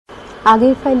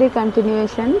আগের ফাইলের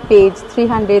continuation page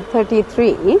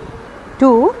 333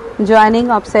 2 joining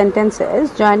of sentences.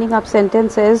 Joining of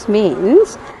sentences means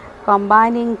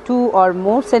combining two or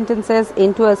more sentences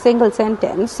into a single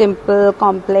sentence, simple,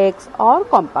 complex or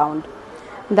compound.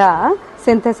 The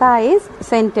synthesized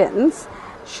sentence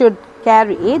should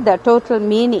carry the total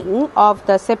meaning of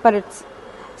the separate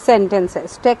sentences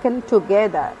taken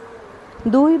together.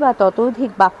 দুই বা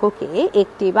ততোধিক বাক্যকে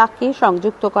একটি বাক্যে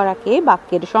সংযুক্ত করাকে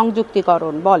বাক্যের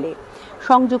সংযুক্তিকরণ বলে।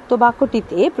 সংযুক্ত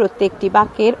বাক্যটিতে প্রত্যেকটি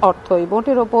বাক্যের অর্থই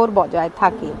মোটের ওপর বজায়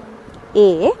থাকে। A.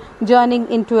 Joining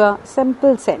into a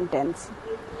simple sentence.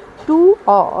 Two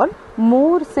or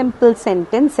more simple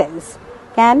sentences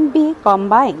can be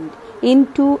combined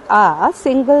into a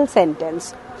single sentence.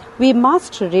 We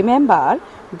must remember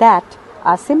that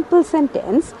a simple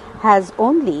sentence has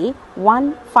only one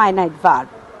finite verb.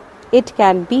 It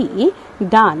can be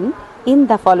done in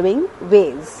the following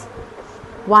ways.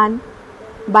 1.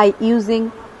 By using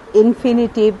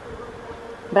infinitive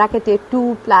bracketed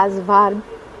 2 plus verb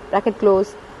bracket close.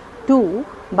 2.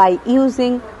 By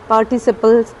using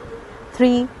participles.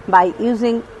 3. By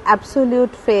using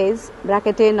absolute phrase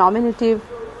bracketed nominative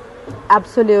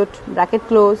absolute bracket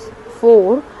close.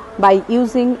 4. By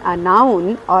using a noun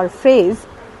or phrase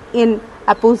in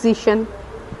apposition.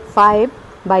 5.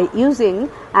 By using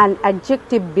an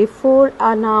adjective before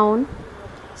a noun.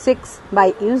 6. By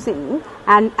using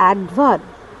an adverb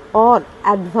or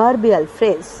adverbial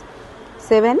phrase.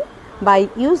 7. By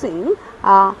using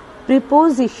a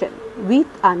preposition with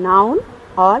a noun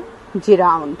or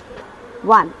gerund.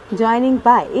 1. Joining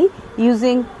by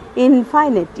using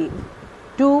infinitive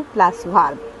 2 plus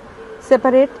verb.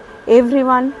 Separate.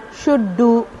 Everyone should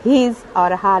do his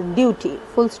or her duty.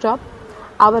 Full stop.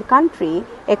 Our country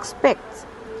expects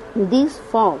this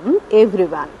from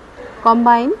everyone.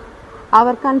 Combine.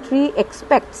 Our country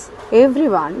expects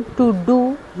everyone to do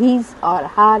his or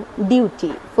her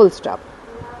duty. Full stop.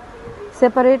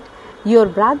 Separate. Your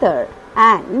brother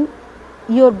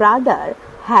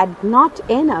had not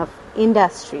enough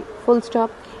industry. Full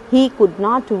stop. He could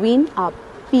not win a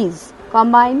peace.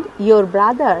 Combined. Your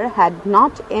brother had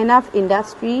not enough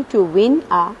industry to win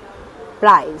a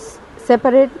prize.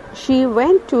 Separate. She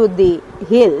went to the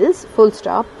hills. Full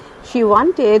stop. She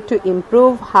wanted to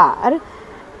improve her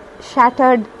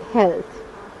shattered health.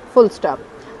 Full stop.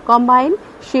 Combine.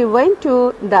 She went to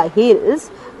the hills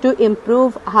to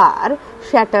improve her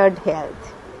shattered health.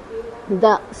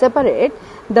 The separate.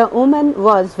 The woman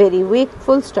was very weak.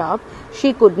 Full stop. She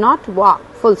could not walk.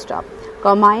 Full stop.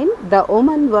 Combine. The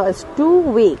woman was too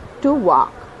weak to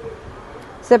walk.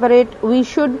 Separate. We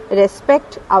should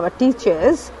respect our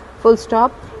teachers. Full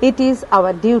stop. It is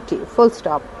our duty. Full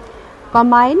stop.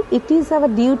 Combine. It is our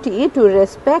duty to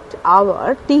respect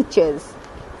our teachers.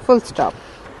 Full stop.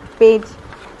 Page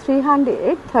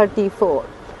 334.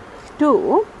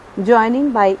 2.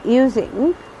 Joining by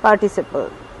using participle.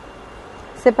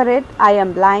 Separate. I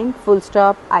am blind. Full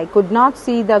stop. I could not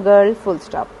see the girl. Full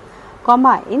stop.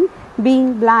 Combine.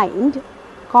 Being blind,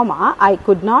 comma, I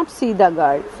could not see the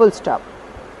girl. Full stop.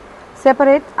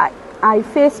 Separate. I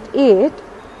faced it.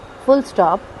 Full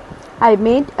stop. I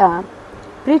made a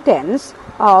pretense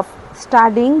of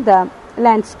studying the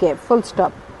landscape. Full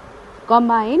stop.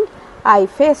 Combined. I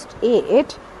faced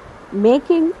it,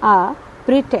 making a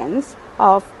pretense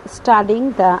of studying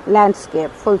the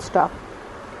landscape. Full stop.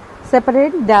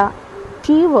 Separate.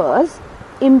 She was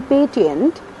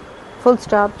impatient. Full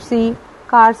stop. She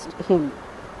cursed him.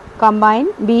 Combine.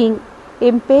 Being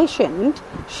impatient,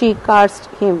 she cursed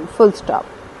him. Full stop.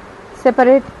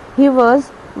 Separate. He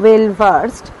was well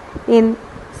versed in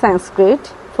Sanskrit.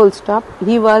 Full stop.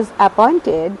 He was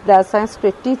appointed the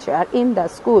Sanskrit teacher in the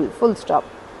school. Full stop.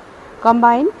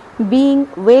 Combine. Being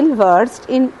well versed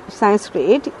in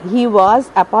Sanskrit, he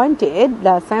was appointed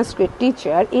the Sanskrit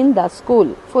teacher in the school.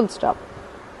 Full stop.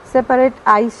 Separate.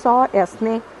 I saw a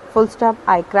snake. Full stop.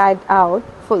 I cried out.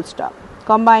 Full stop.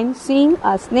 Combine. Seeing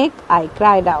a snake, I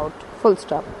cried out. Full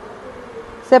stop.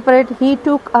 Separate. He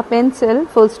took a pencil.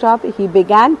 Full stop. He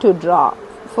began to draw.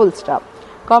 Full stop.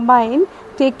 Combine.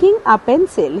 Taking a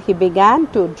pencil, he began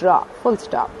to draw. Full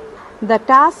stop. The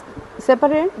task.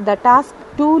 Separate. The task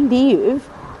to leave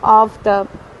of the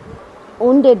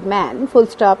wounded man. Full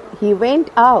stop. He went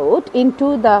out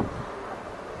into the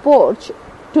porch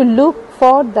to look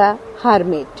for the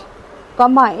hermit.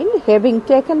 Combine. Having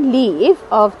taken leave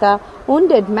of the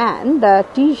wounded man, the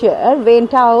teacher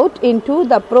went out into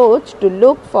the porch to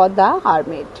look for the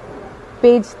hermit.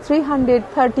 Page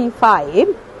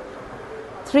 335.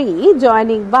 3.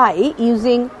 Joining by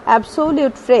using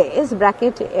absolute phrase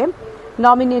bracketed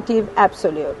Nominative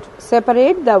absolute.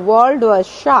 Separate, the world was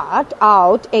shut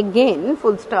out again,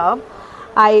 full stop.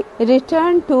 I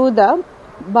returned to the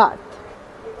birth,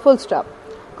 full stop.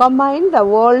 Combine, the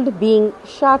world being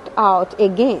shut out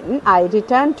again, I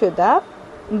returned to the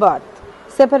birth.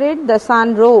 Separate, the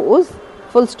sun rose,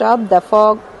 full stop, the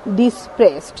fog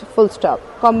dispersed, full stop.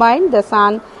 Combine, the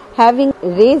sun having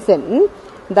risen,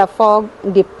 the fog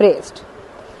depressed.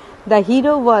 The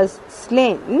hero was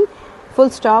slain, full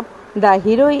stop, the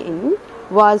heroine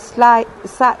was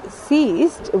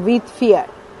seized with fear.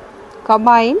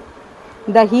 Combine,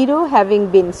 the hero having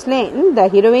been slain, the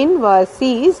heroine was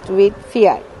seized with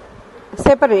fear.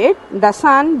 Separate, the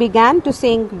sun began to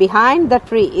sink behind the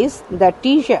trees, the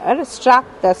teacher struck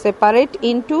the separate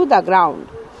into the ground.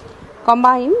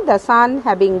 Combine, the sun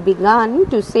having begun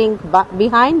to sink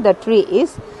behind the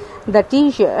trees, the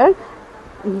teacher,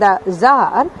 the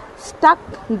Tsar, stuck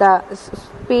the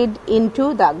spade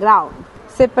into the ground.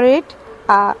 Separate,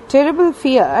 a terrible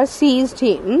fear seized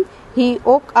him, he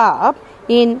woke up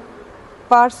in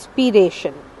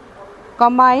perspiration.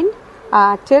 Combine,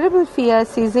 a terrible fear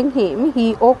seizing him,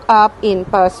 he woke up in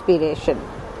perspiration.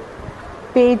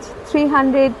 Page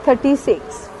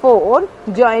 336. 4.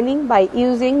 Joining by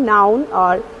using noun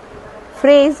or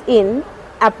phrase in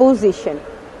apposition.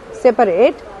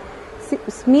 Separate,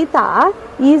 Smita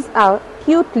is a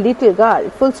cute little girl,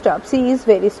 full stop, she is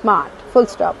very smart, full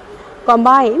stop.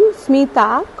 Combine,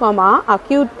 Smita, comma, a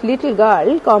cute little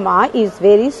girl, comma, is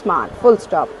very smart, full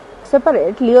stop.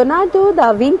 Separate, Leonardo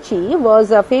da Vinci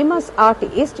was a famous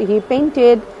artist, he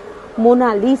painted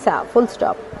Mona Lisa, full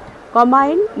stop.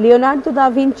 Combine, Leonardo da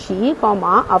Vinci,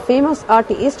 comma, a famous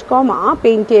artist, comma,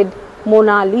 painted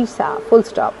Mona Lisa, full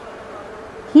stop.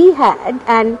 He had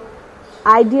an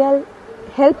ideal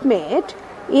helpmate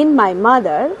in my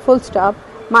mother, full stop.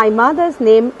 My mother's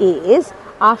name is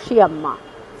Ashiamma,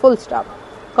 full stop.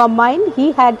 Combine,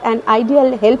 he had an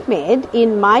ideal helpmate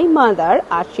in my mother,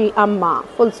 Ashiamma,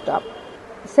 full stop.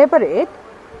 Separate,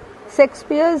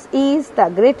 Shakespeare is the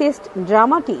greatest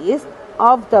dramatist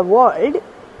of the world,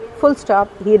 full stop.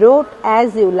 He wrote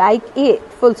as you like it,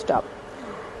 full stop.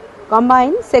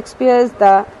 Combine, Shakespeare is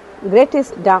the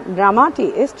greatest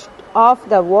dramatist of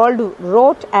the world,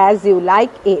 wrote as you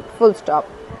like it, full stop.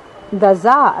 The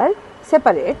Tsar,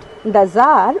 separate, the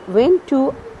Tsar went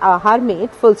to a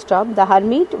hermit, full stop. The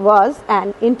hermit was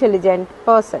an intelligent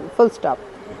person, full stop.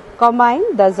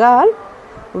 Combine, the Tsar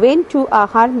went to a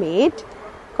hermit,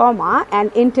 comma,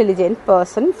 an intelligent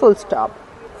person, full stop.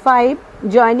 5.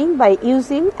 Joining by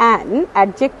using an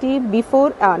adjective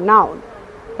before a noun,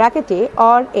 bracket a,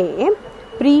 or a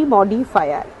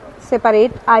pre-modifier.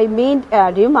 Separate, I made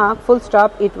a remark, full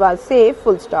stop, it was safe,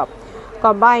 full stop.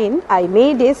 Combine, I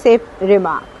made a safe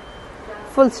remark,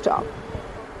 full stop.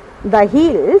 The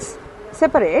hills,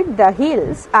 separate, the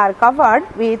hills are covered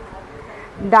with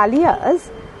dahlias,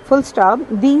 full stop.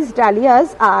 These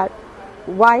dahlias are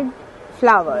wild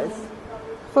flowers,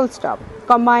 full stop.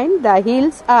 Combine, the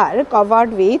hills are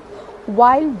covered with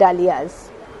wild dahlias.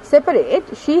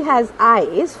 Separate, she has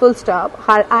eyes, full stop.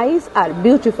 Her eyes are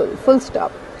beautiful, full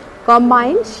stop.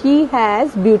 Combine, she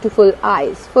has beautiful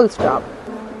eyes, full stop.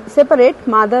 Separate,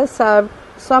 mother served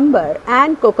sambar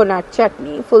and coconut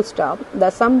chutney, full stop. The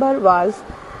sambar was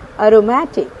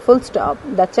aromatic, full stop.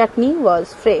 The chutney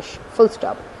was fresh, full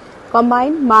stop.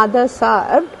 Combine, mother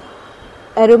served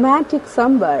aromatic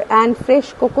sambar and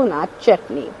fresh coconut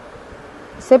chutney.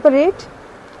 Separate,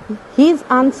 his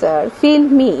answer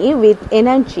filled me with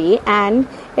energy and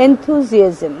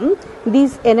enthusiasm.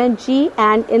 This energy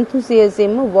and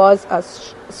enthusiasm was a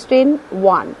strange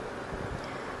one.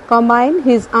 Combine,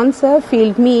 his answer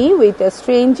filled me with a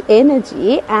strange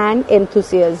energy and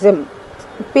enthusiasm.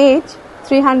 Page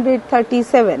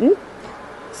 337.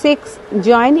 6.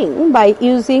 Joining by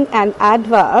using an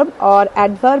adverb or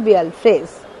adverbial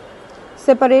phrase.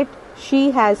 Separate,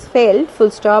 she has failed,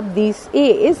 full stop. This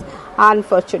is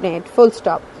unfortunate, full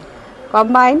stop.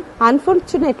 Combine,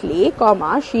 unfortunately,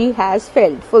 comma, she has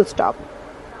failed, full stop.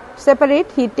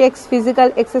 Separate, he takes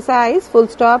physical exercise, full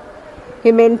stop.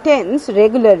 He maintains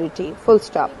regularity, full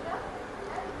stop.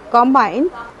 Combine,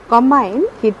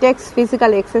 he takes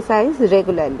physical exercise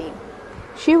regularly.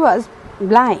 She was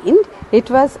blind, it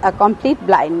was a complete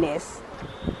blindness.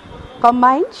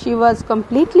 Combine, she was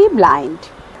completely blind.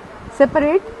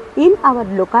 Separate, in our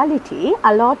locality,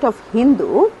 a lot of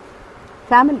Hindu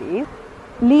families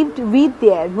lived with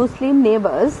their Muslim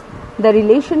neighbors. The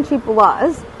relationship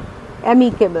was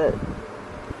amicable.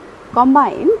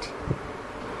 Combined,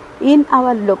 in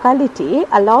our locality,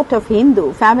 a lot of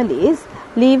Hindu families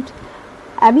lived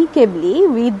amicably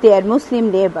with their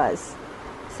Muslim neighbors.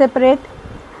 Separate,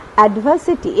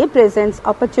 adversity presents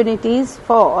opportunities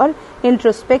for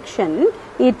introspection.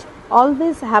 It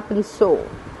always happens so.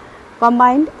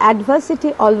 Combined,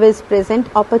 adversity always present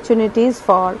opportunities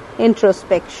for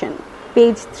introspection.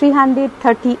 Page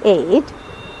 338,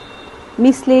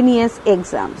 miscellaneous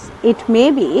exams. It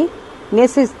may be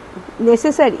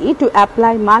necessary to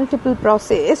apply multiple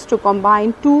processes to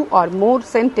combine two or more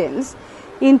sentences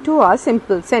into a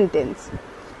simple sentence.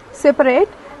 Separate: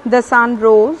 the sun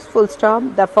rose, full stop,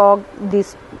 the fog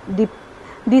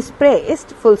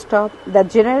dispersed, full stop, the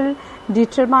general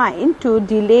determined to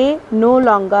delay no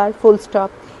longer, full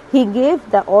stop, he gave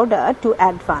the order to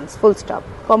advance, full stop.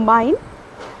 Combine: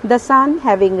 the sun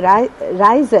having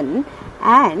risen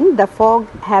and the fog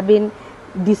having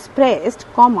dispersed,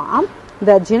 comma,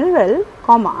 the general,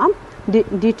 comma,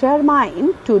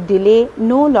 determined to delay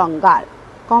no longer,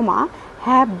 comma,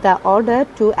 have the order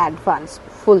to advance,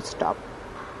 full stop.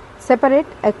 Separate: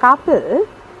 a couple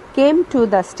came to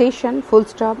the station, full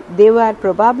stop, they were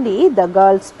probably the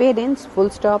girl's parents, full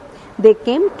stop, they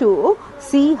came to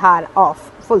see her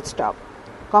off, full stop.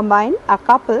 Combine: a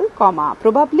couple, comma,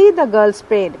 probably the girl's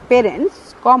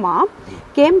parents, comma,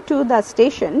 came to the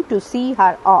station to see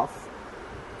her off,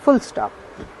 full stop.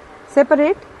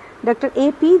 Separate: Dr.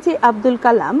 APJ Abdul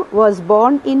Kalam was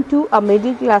born into a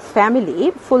middle class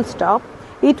family, full stop,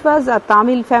 it was a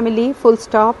Tamil family, full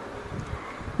stop,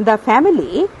 the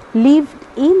family lived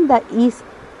in the East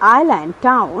Island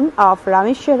town of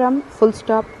Rameshwaram, full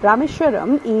stop.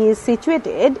 Rameshwaram is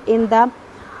situated in the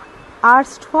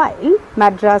erstwhile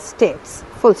Madras states,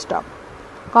 full stop.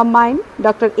 Combine: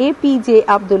 Dr. APJ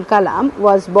Abdul Kalam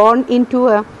was born into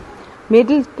a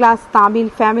middle class Tamil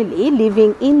family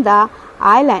living in the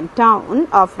island town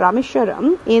of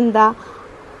Rameshwaram in the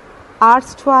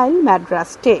erstwhile Madras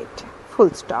state,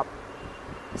 full stop.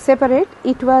 Separate: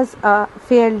 it was a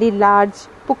fairly large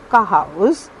pukka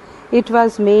house. It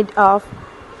was made of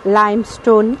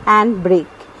limestone and brick.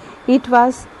 It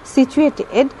was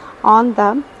situated on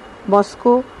the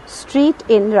Moscow street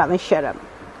in Rameshwaram.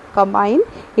 Combine: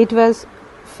 it was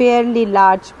fairly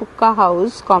large pukka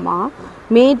house, comma,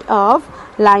 made of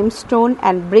limestone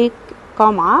and brick,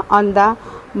 comma, on the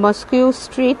Moscow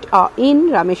street in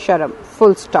Rameshwaram,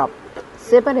 full stop.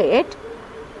 Separate: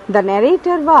 the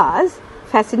narrator was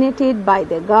fascinated by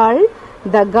the girl.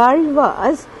 The girl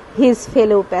was his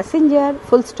fellow passenger,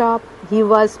 full stop. He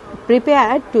was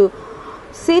prepared to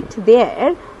sit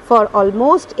there for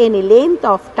almost any length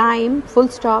of time, full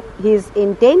stop. His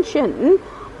intention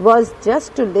was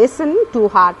just to listen to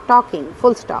her talking,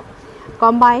 full stop.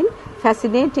 Combine: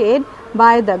 fascinated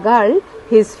by the girl,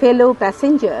 his fellow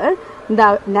passenger,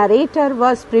 the narrator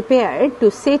was prepared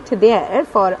to sit there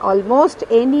for almost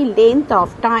any length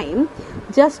of time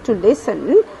just to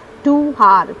listen to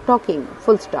her talking,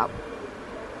 full stop.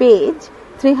 Page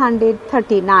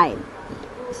 339.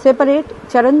 Separate: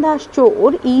 Charandas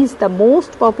Chor is the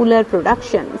most popular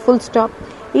production, full stop.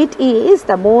 It is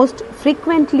the most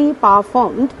frequently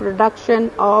performed production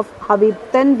of Habib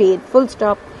Tanveer, full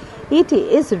stop. It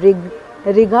is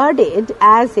regarded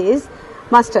as his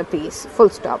masterpiece, full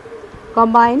stop.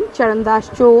 Combine: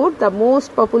 Charandas Chor, the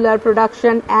most popular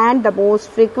production and the most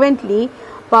frequently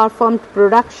performed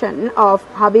production of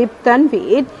Habib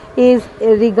Tanveer, is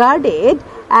regarded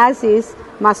as his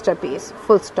masterpiece,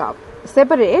 full stop.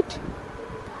 Separate: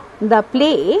 the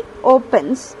play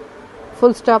opens,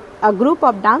 full stop. A group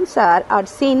of dancers are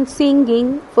seen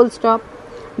singing, full stop.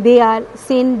 They are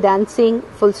seen dancing,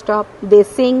 full stop. They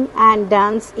sing and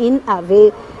dance in a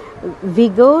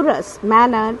vigorous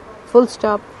manner, full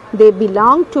stop. They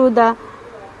belong to the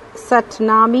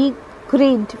Satnami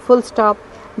creed, full stop.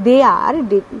 They are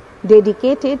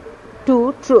dedicated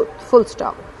to truth, full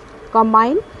stop.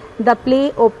 Combine: the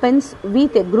play opens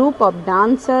with a group of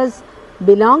dancers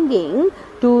belonging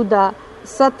to the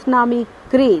Satnami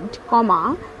creed,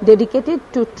 comma, dedicated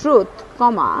to truth,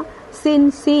 comma,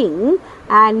 sing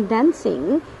and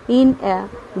dancing in a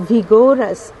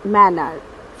vigorous manner,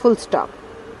 full stop.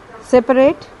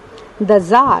 Separate: the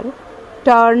Tsar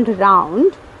turned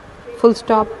round, full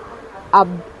stop. A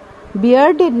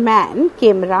bearded man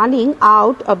came running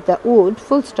out of the wood,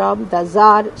 full stop. The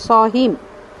Tsar saw him,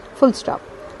 full stop.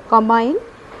 Combine: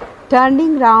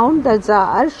 turning round, the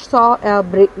Tsar saw a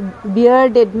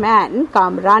bearded man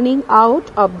come running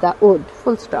out of the wood,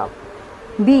 full stop.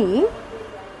 B.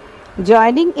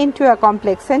 Joining into a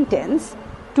complex sentence,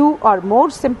 two or more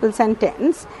simple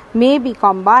sentences may be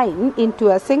combined into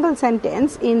a single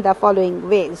sentence in the following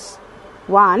ways.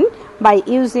 1. By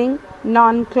using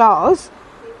noun clause.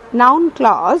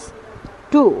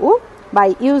 2.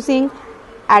 By using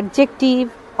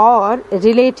adjective or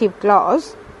relative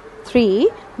clause. 3.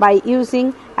 By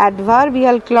using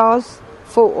adverbial clause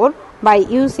 4 by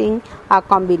using a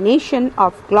combination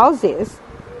of clauses,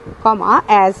 comma,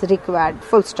 as required,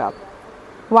 full stop.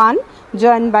 1.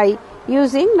 Join by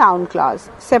using noun clause.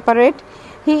 Separate.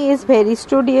 He is very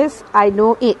studious, I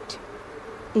know it.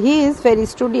 He is very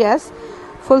studious,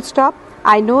 full stop.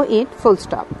 I know it, full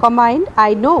stop. Combined,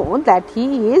 I know that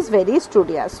he is very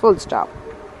studious, full stop.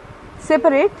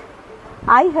 Separate.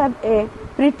 I have a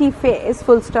pretty face,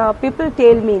 full stop. People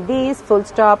tell me this, full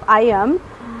stop. I am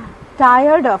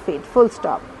tired of it, full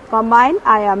stop. Combined,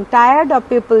 I am tired of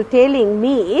people telling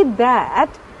me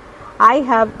that I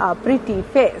have a pretty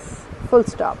face, full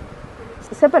stop.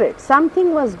 Separate.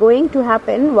 Something was going to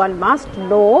happen, one must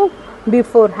know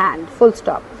beforehand, full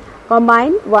stop.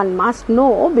 Combined, one must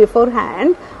know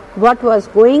beforehand what was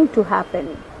going to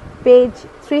happen. Page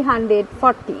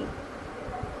 340.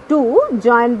 2.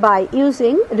 Join by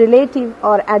using relative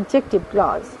or adjective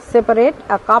clause. Separate.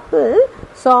 A couple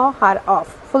saw her off,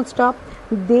 full stop.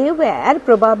 They were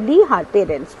probably her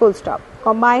parents, full stop.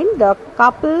 Combine, the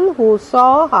couple who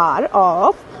saw her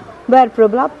off were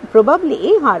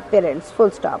probably her parents,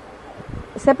 full stop.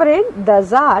 Separate. The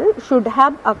Tsar should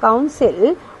have a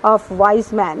council of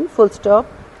wise men, full stop.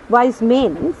 Wise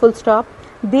men, full stop.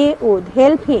 They would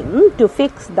help him to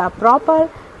fix the proper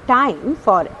time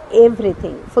for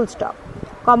everything, full stop.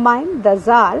 Combine, the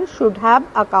Tsar should have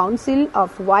a council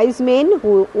of wise men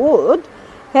who would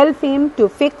help him to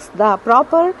fix the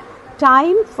proper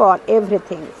time for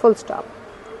everything, full stop.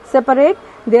 Separate.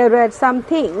 There were some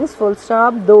things, full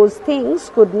stop. Those things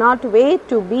could not wait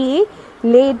to be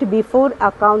laid before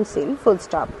a council, full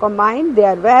stop. Combine,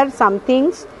 there were some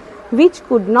things which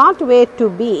could not wait to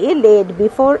be laid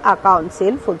before a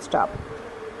council, full stop.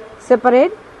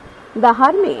 Separate. The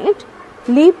hermit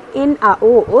lived in a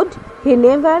wood. He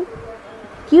never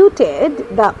quitted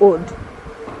the wood.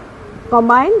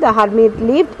 Combine, the hermit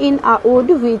lived in a wood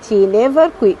which he never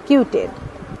quitted.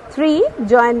 3.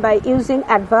 Join by using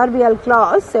adverbial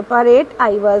clause. Separate.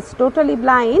 I was totally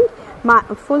blind,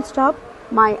 full stop.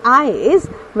 My eyes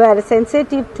were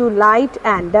sensitive to light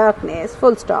and darkness,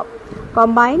 full stop.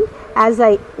 Combined, as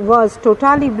I was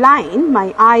totally blind,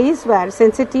 my eyes were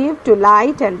sensitive to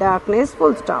light and darkness,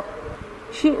 full stop.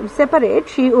 Separate.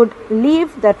 She would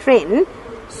leave the train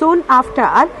soon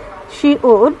after. She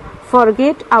would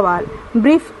forget our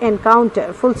brief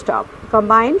encounter, full stop.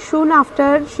 Combined, soon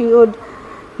after she would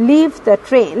leave the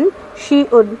train, she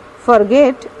would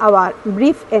forget our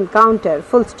brief encounter,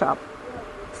 full stop.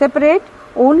 Separate.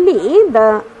 Only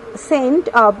the scent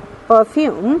of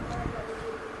perfume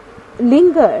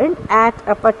lingered at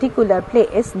a particular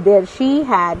place. There she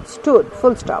had stood,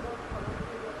 full stop.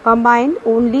 Combined,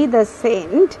 only the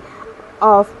scent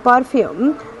of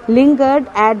perfume lingered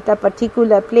at the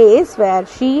particular place where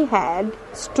she had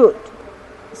stood.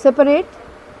 Separate.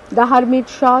 The hermit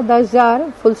saw the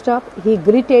Tsar, full stop. He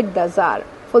greeted the Tsar,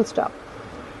 full stop.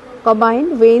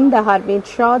 Combined, when the hermit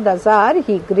saw the Tsar,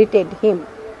 he greeted him.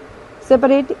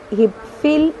 Separate. He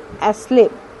fell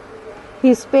asleep.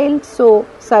 He spelled so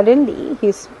suddenly.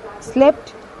 He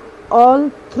slept all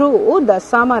through the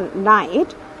summer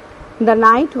night. The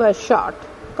night was short.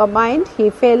 Combined, he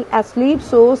fell asleep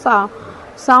so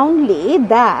soundly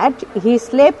that he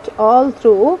slept all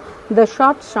through the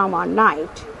short summer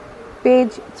night.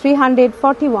 Page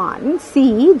 341.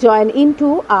 C. Join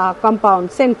into a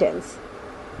compound sentence.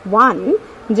 1.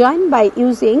 Join by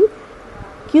using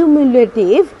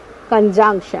cumulative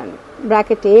conjunction,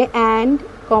 bracket A and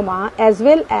comma, as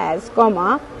well as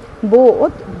comma,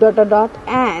 both dot dot dot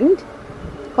and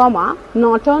comma,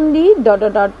 not only dot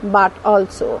dot dot but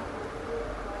also,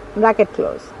 bracket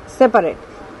close. Separate.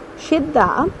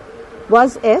 Shidda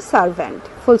was a servant,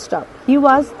 full stop. He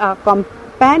was a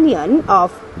companion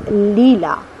of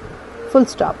Leela, full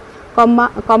stop.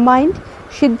 Combined,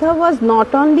 Shidda was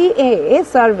not only a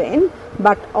servant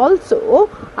but also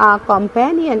a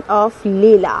companion of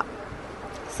Leela.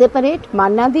 Separate.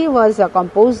 Mannadi was a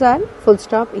composer, full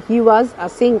stop. He was a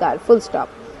singer, full stop.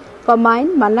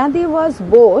 Combined, Mannadi was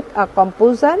both a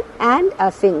composer and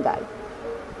a singer,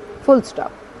 full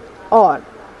stop. Or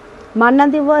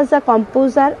Mannadi was a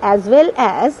composer as well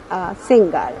as a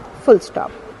singer, full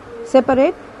stop.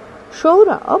 Separate.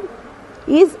 Saurabh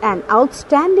is an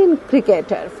outstanding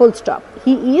cricketer, full stop.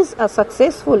 He is a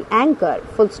successful anchor,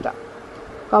 full stop.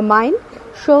 Combined,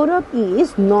 Saurabh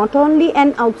is not only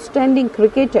an outstanding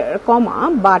cricketer,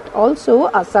 comma, but also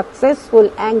a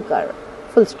successful anchor,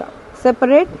 full stop.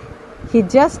 Separate. He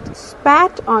just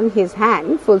spat on his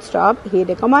hand, full stop. He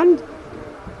recommends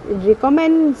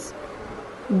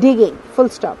digging, full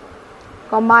stop.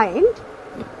 Combined,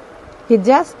 he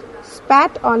just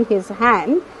spat on his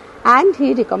hand and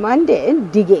he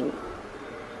recommended digging.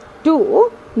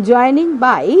 2. Joining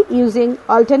by using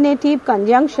alternative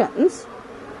conjunctions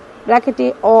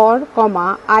bracket or,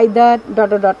 comma, either,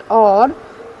 or,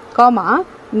 comma,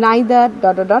 neither,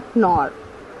 nor,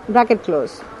 bracket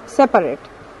close. Separate.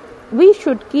 We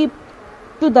should keep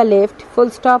to the left, full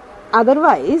stop,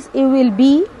 otherwise you will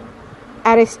be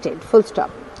arrested, full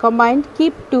stop. Combined,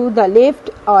 keep to the left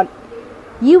or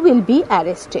you will be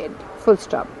arrested, full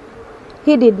stop.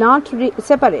 He did not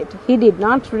separate. He did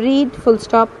not read, full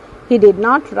stop. He did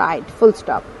not write, full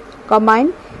stop.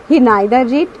 Combined, he neither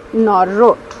read nor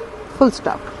wrote, full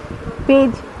stop.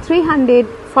 Page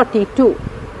 342.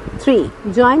 3.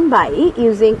 Join by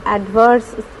using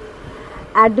adversative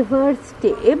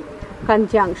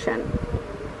conjunction.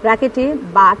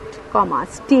 Bracket but, comma,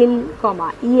 still,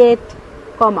 comma, yet,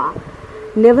 comma,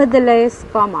 nevertheless,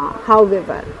 comma,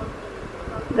 however.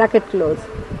 Bracket close.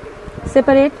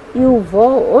 Separate. You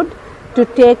vowed to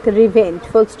take revenge,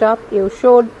 full stop. You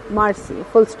showed mercy,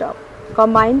 full stop.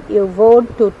 Combine. You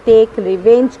vowed to take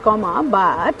revenge, comma,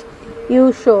 but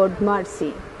you showed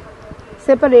mercy.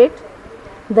 Separate.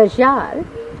 The Tsar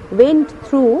went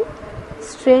through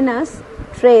strenuous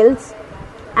trials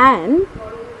and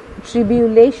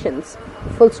tribulations,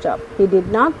 full stop. He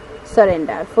did not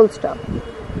surrender, full stop.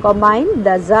 Combine.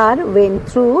 The Tsar went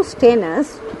through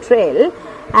strenuous trial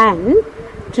and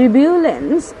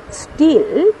tribulations,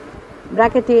 still,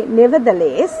 bracket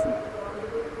nevertheless,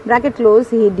 bracket close,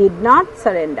 he did not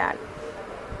surrender.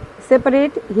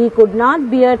 Separate. He could not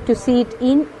bear to sit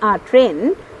in a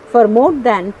train for more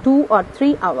than 2 or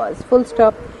 3 hours, full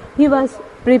stop. He was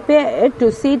prepared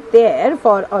to sit there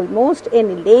for almost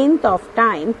any length of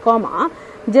time, comma,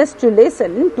 just to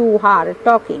listen to her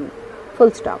talking,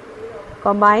 full stop.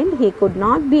 Combined, he could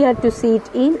not bear to sit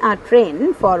in a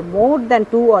train for more than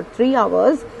 2 or 3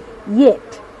 hours,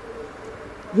 yet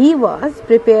he was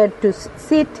prepared to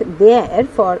sit there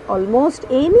for almost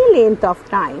any length of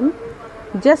time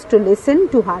just to listen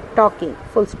to her talking,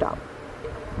 full stop.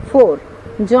 4.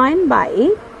 Join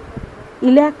by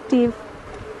elective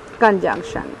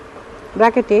conjunction.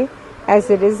 Bracket as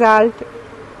a result,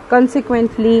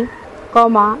 consequently,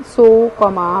 comma, so,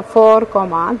 comma, for,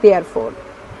 comma, therefore.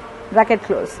 Bracket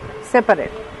close.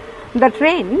 Separate. The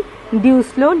train drew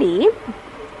slowly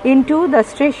into the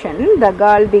station. The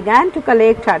girl began to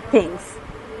collect her things,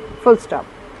 full stop.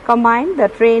 Combine. The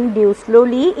train drew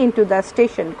slowly into the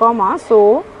station, comma,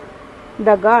 so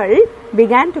the girl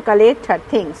began to collect her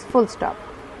things, full stop.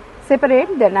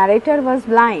 Separate. The narrator was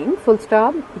blind, full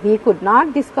stop. He could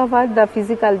not discover the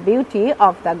physical beauty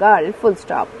of the girl, full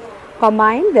stop.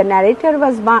 Combine. The narrator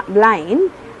was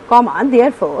blind, comma,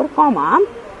 therefore, comma,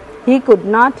 he could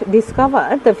not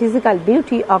discover the physical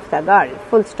beauty of the girl,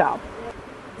 full stop.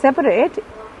 Separate.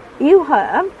 You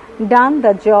have done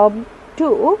the job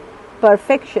to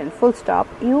perfection, full stop.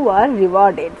 You are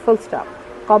rewarded, full stop.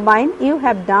 Combine. You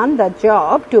have done the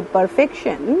job to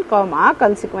perfection, comma,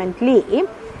 consequently,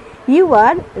 you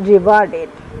are rewarded,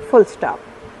 full stop.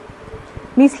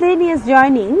 Miscellaneous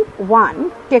joining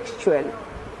 1. Textual.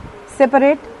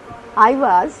 Separate. I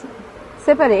was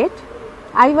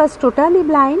totally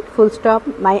blind, full stop.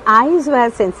 My eyes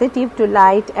were sensitive to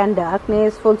light and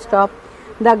darkness, full stop.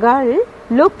 The girl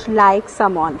looked like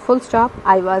someone, full stop.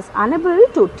 I was unable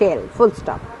to tell, full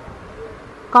stop.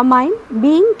 Combine.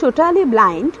 Being totally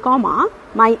blind, comma,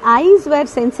 my eyes were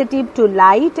sensitive to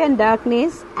light and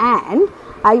darkness and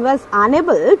I was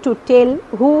unable to tell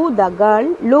who the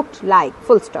girl looked like,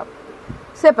 full stop.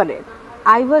 Separate.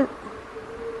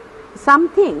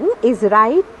 Something is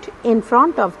right in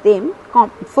front of them,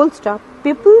 full stop.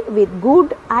 People with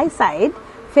good eyesight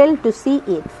fail to see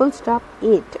it, full stop.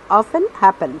 It often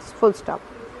happens, full stop.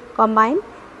 Combine.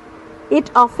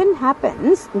 It often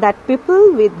happens that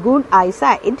people with good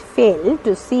eyesight fail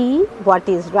to see what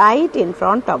is right in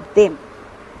front of them.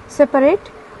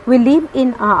 Separate. We live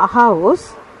in a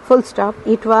house, full stop.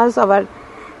 It was our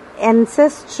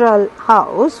ancestral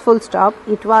house, full stop.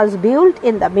 It was built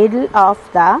in the middle of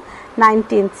the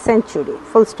 19th century,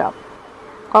 full stop.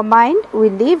 Combined. We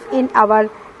live in our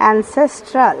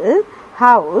ancestral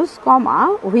house,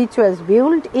 comma, which was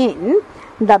built in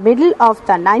the middle of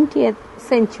the 19th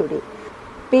century.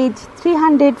 Page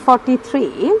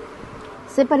 343.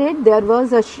 Separate. There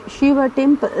was a Shiva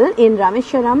temple in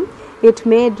Rameswaram. It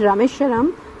made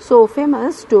Rameswaram so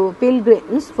famous to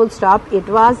pilgrims, full stop. It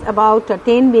was about a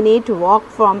 10-minute walk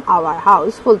from our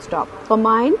house, full stop.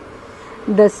 Combined.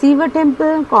 The Shiva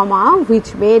temple, comma,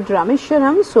 which made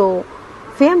Rameswaram so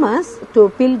famous to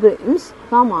pilgrims,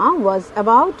 comma, was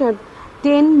about a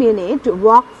 10-minute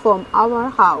walk from our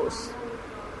house,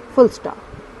 full stop.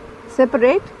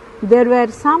 Separate. There were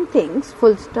some things,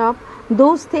 full stop.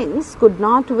 Those things could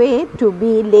not wait to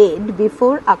be laid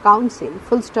before a council,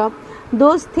 full stop.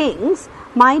 Those things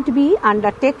might be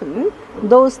undertaken.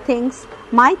 Those things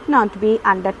might not be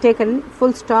undertaken,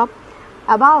 full stop.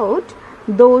 About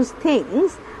those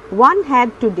things, one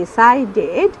had to decide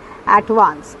it at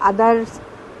once. Others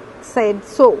said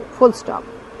so, full stop.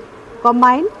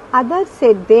 Combine. Others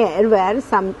said there were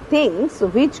some things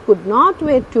which could not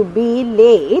wait to be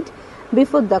laid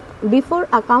before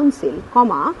a council,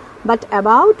 comma, but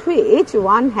about which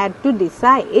one had to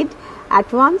decide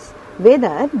at once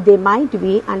whether they might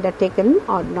be undertaken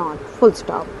or not, full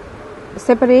stop.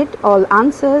 Separate. All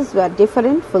answers were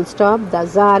different, full stop. The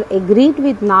Tsar agreed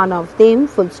with none of them,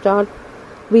 full stop.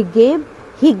 He gave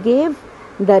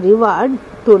the reward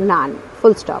to none,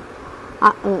 full stop.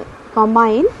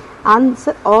 Combine.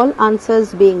 All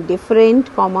answers being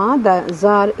different, comma, the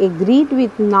Tsar agreed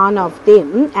with none of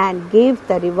them and gave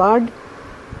the reward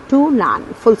to none,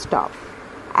 full stop.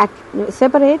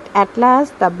 Separate. At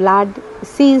last the blood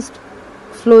ceased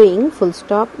flowing, full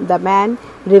stop. The man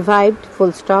revived,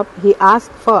 full stop. He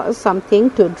asked for something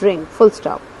to drink, full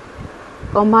stop.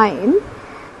 Combine.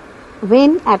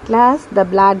 When at last the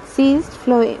blood ceased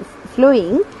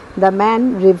flowing, the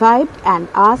man revived and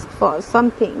asked for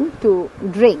something to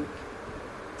drink.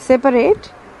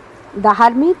 Separate. The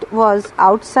hermit was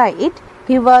outside.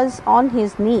 He was on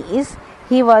his knees.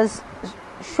 He was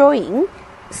showing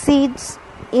seeds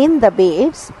in the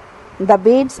beds. The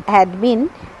beds had been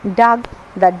dug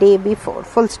the day before,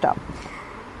 full stop.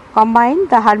 Combine.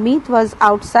 The hermit was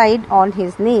outside on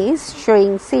his knees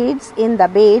showing seeds in the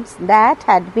beds that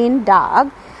had been dug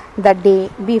the day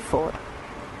before.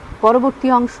 পরবর্তী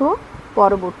অংশ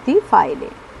পরবর্তী ফাইলে।